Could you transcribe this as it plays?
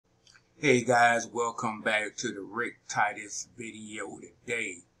Hey guys, welcome back to the Rick Titus video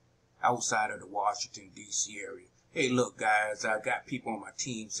today, outside of the Washington DC area. Hey look guys, I got people on my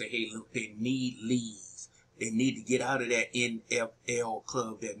team say, hey look, they need leads. They need to get out of that NFL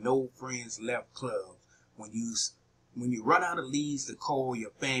club, that no friends left club. When you run out of leads to call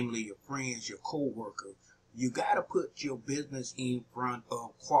your family, your friends, your co-workers, you gotta put your business in front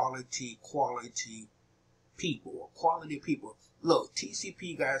of quality people, quality people. Look,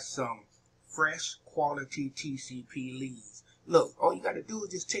 TCP got some fresh quality TCP leads. Look, all you got to do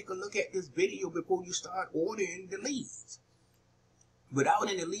is just take a look at this video before you start ordering the leads. Without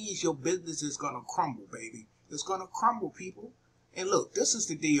any leads, your business is going to crumble, baby. It's going to crumble, people. And look, this is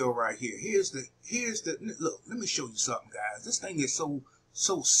the deal right here. Here's the look, let me show you something, guys. This thing is so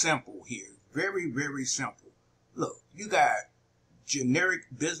simple here. Very simple. Look, you got generic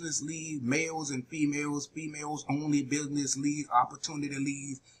business leads, males and females only business leads, opportunity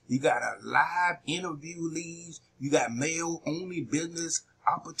leads. You got a live interview leads. You got male only business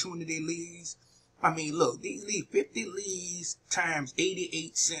opportunity leads. I mean, look, these leads, 50 leads times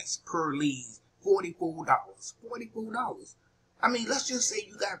 88 cents per lead, $44. $44. I mean, let's just say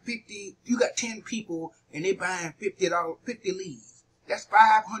you got 10 people and they buying $50, 50 leads. That's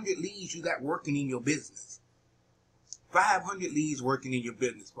 500 leads you got working in your business. 500 leads working in your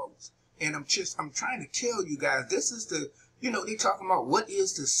business, folks. And I'm trying to tell you guys, this is the, they talking about what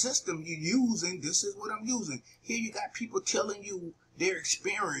is the system you're using. This is what I'm using. Here you got people telling you their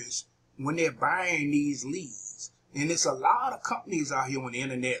experience when they're buying these leads. And there's a lot of companies out here on the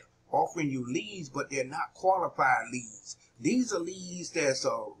internet offering you leads, but they're not qualified leads. These are leads that's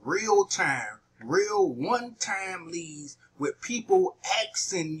real time, real one-time leads with people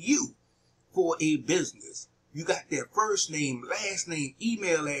asking you for a business. You got their first name, last name,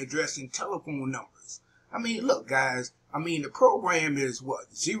 email address, and telephone numbers. I mean, look, guys. I mean, the program is what?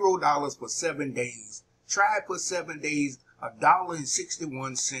 $0 for 7 days. Try it for 7 days,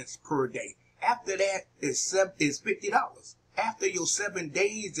 $1.61 per day. After that, it's $50. After your 7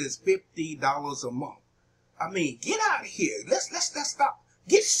 days, it's $50 a month. I mean, get out of here. Let's stop.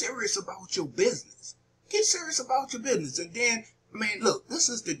 Get serious about your business. Get serious about your business. And then, man, look, this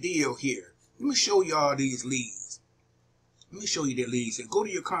is the deal here. Let me show y'all these leads. Let me show you the leads. And go to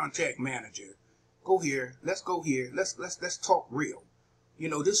your contact manager. Go here. Let's go here. Let's talk real.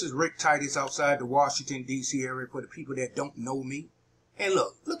 This is Rick Titus outside the Washington DC area for the people that don't know me. And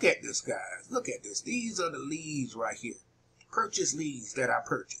look at this, guys. Look at this. These are the leads right here. Purchase leads that I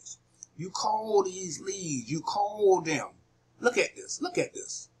purchased. You call these leads. You call them. Look at this. Look at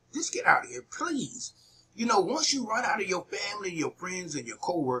this. Just get out of here, please. Once you run out of your family, your friends, and your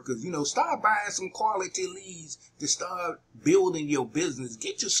co-workers, start buying some quality leads to start building your business.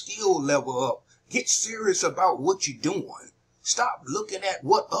 Get your skill level up. Get serious about what you're doing. Stop looking at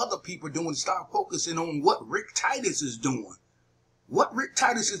what other people are doing. Start focusing on what Rick Titus is doing. What Rick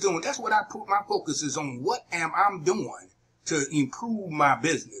Titus is doing, that's what I put my focus is on. What am I doing to improve my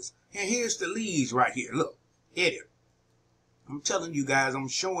business? And here's the leads right here. Look, edit. I'm telling you guys, I'm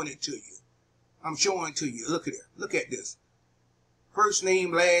showing it to you. I'm showing to you. Look at it. Look at this. First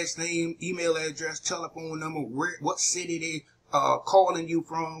name, last name, email address, telephone number, what city they calling you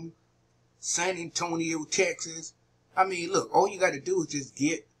from. San Antonio, Texas. I mean, look, all you got to do is just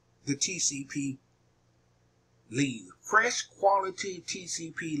get the TCP lead. Fresh quality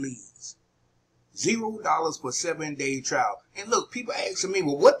TCP leads. $0 for 7 day trial. And look, people asking me,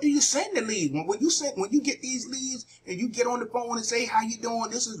 well, what do you send the lead? When you get these leads and you get on the phone and say, how you doing?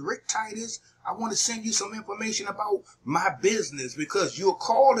 This is Rick Titus. I want to send you some information about my business, because you're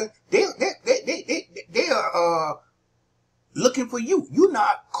calling. They are looking for you. You're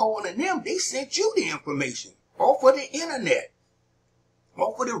not calling them. They sent you the information off of the internet,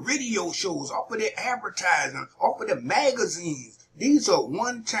 off of the radio shows, off of the advertising, off of the magazines. These are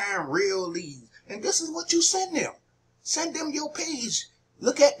one-time real leads. And this is what you send them. Send them your page.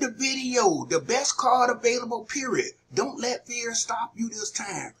 Look at the video. The best card available, period. Don't let fear stop you this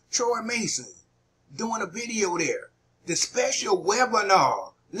time. Troy Mason doing a video there. The special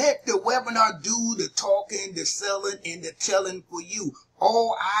webinar. Let the webinar do the talking, the selling, and the telling for you.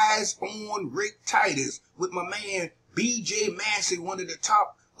 All eyes on Rick Titus with my man BJ Massey, one of the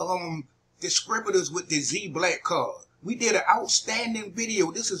top distributors with the ZBLACKCARD. We did an outstanding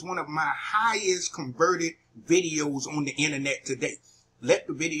video. This is one of my highest converted videos on the internet today. Let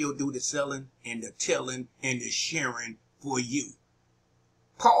the video do the selling and the telling and the sharing for you.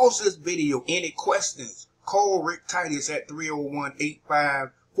 Pause this video. Any questions? Call Rick Titus at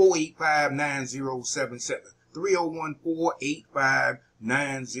 301-485-9077.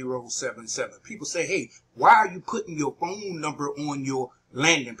 301-485-9077. People say, hey, why are you putting your phone number on your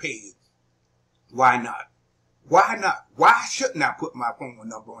landing page? Why not? Why not? Why shouldn't I put my phone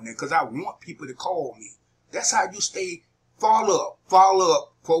number on there? Because I want people to call me. That's how you stay. Follow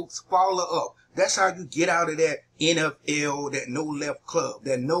up, folks. Follow up. That's how you get out of that NFL, that no left club,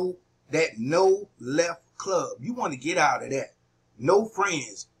 that no left club. You want to get out of that. No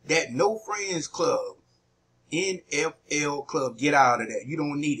friends, that no friends club, NFL club. Get out of that. You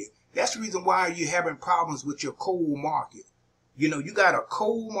don't need it. That's the reason why you're having problems with your cold market. You know, you got a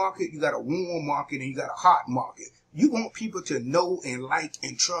cold market, you got a warm market, and you got a hot market. You want people to know and like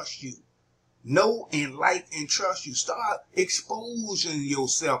and trust you. Know and like and trust you. Start exposing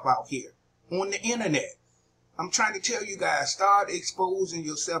yourself out here on the internet. I'm trying to tell you guys, start exposing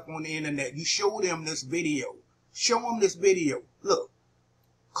yourself on the internet. You show them this video. Show them this video. Look,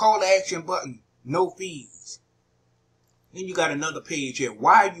 call to action button, no fees. Then you got another page here.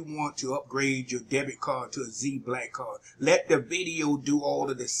 Why you want to upgrade your debit card to a ZBLACKCARD. Let the video do all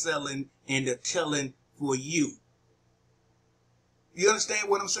of the selling and the telling for you. You understand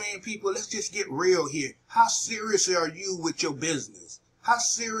what I'm saying, people? Let's just get real here. How serious are you with your business? How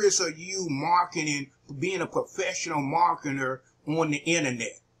serious are you marketing, being a professional marketer on the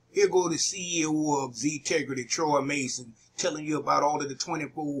internet? Here go the CEO of ZBLACKCARD, Troy Mason, telling you about all of the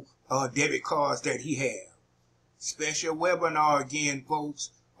 24 debit cards that he has. Special webinar again,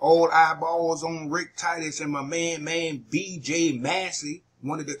 folks. All eyeballs on Rick Titus and my man BJ Massey,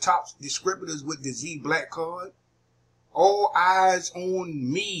 one of the top distributors with the ZBLACKCARD. All eyes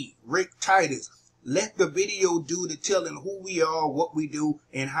on me, Rick Titus. Let the video do the telling who we are, what we do,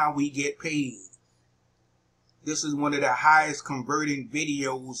 and how we get paid. This is one of the highest converting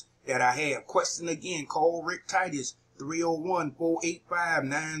videos that I have. Question again, call Rick Titus,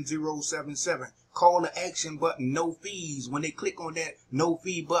 301-485-9077. Call the action button, no fees. When they click on that no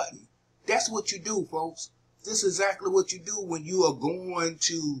fee button, that's what you do, folks. This is exactly what you do when you are going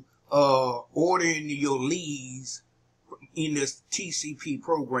to ordering your leads in this TCP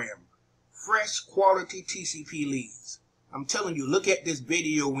program. Fresh quality TCP leads. I'm telling you, look at this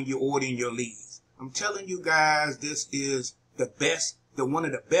video when you're ordering your leads. I'm telling you guys, this is the best, one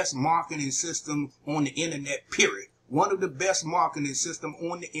of the best marketing systems on the internet, period. One of the best marketing system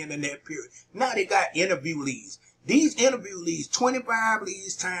on the internet, period. Now they got interview leads. These interview leads, 25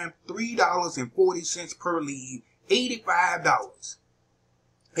 leads times $3.40 per lead, $85.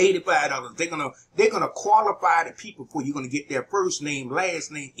 $85. They're gonna qualify the people for you. You're gonna get their first name,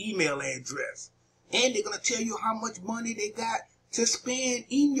 last name, email address, and they're gonna tell you how much money they got to spend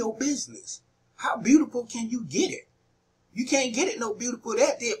in your business. How beautiful can you get it? You can't get it no beautiful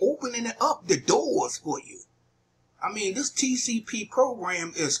that they're opening it up the doors for you. I mean, this TCP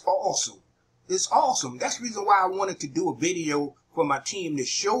program is awesome. It's awesome. That's the reason why I wanted to do a video for my team to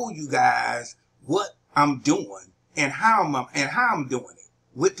show you guys what I'm doing and how I'm doing it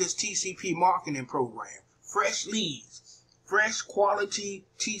with this TCP marketing program. Fresh leads, fresh quality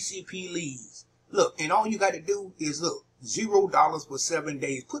TCP leads. Look, and all you got to do is look, $0 for 7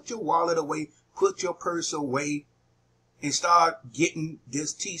 days. Put your wallet away, put your purse away, and start getting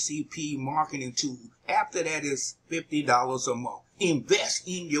this TCP marketing tool. After that is $50 a month. Invest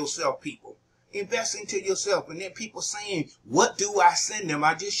in yourself, people. Invest into yourself. And then people saying, what do I send them?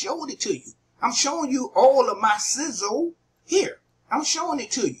 I just showed it to you. I'm showing you all of my sizzle here. I'm showing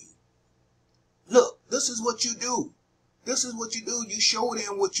it to you. Look, this is what you do. This is what you do. You show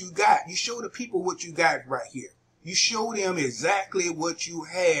them what you got. You show the people what you got right here. You show them exactly what you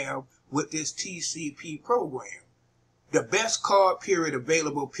have with this TCP program. The best card period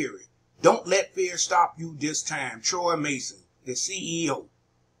available, period. Don't let fear stop you this time. Troy Mason, the CEO.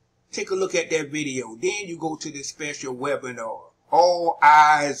 Take a look at that video. Then you go to the special webinar. All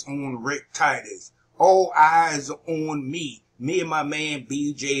eyes on Rick Titus. All eyes on me. Me and my man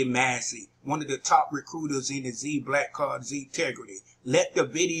BJ Massey, one of the top recruiters in the ZBLACKCARD, ZBLACKCARD. Let the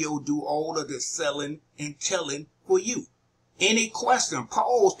video do all of the selling and telling for you. Any question,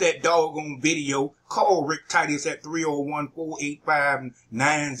 pause that doggone video. Call Rick Titus at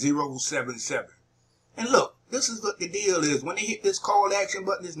 301-485-9077. And look, this is what the deal is. When they hit this call to action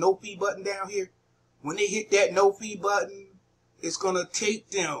button, this no fee button down here, when they hit that no fee button, it's going to take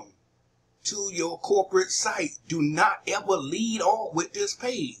them to your corporate site. Do not ever lead off with this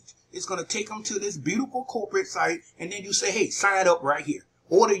page. It's going to take them to this beautiful corporate site, and then you say, hey, sign up right here.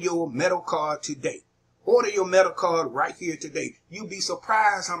 Order your metal card today. Order your metal card right here today. You'll be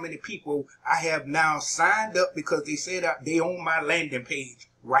surprised how many people I have now signed up because they said they on my landing page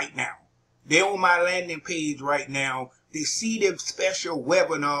right now. They're on my landing page right now. They see the special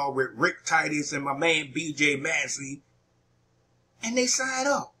webinar with Rick Titus and my man BJ Massey, and they sign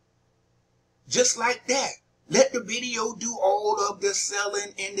up. Just like that. Let the video do all of the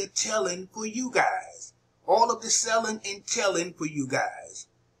selling and the telling for you guys. All of the selling and telling for you guys.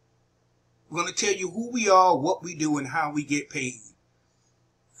 We're going to tell you who we are, what we do, and how we get paid.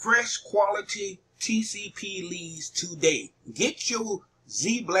 Fresh quality TCP leads today. Get your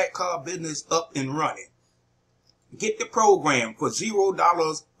ZBLACKCARD business up and running. Get the program for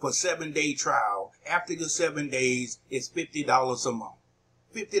 $0 for 7-day trial. After the 7 days, it's $50 a month.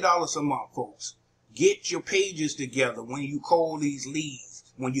 $50 a month, folks. Get your pages together when you call these leads.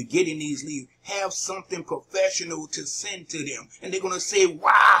 When you're getting these leads, have something professional to send to them. And they're going to say,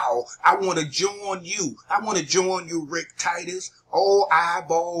 wow, I want to join you. I want to join you, Rick Titus. All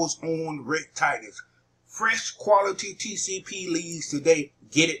eyeballs on Rick Titus. Fresh quality TCP leads today.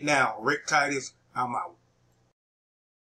 Get it now. Rick Titus, I'm out.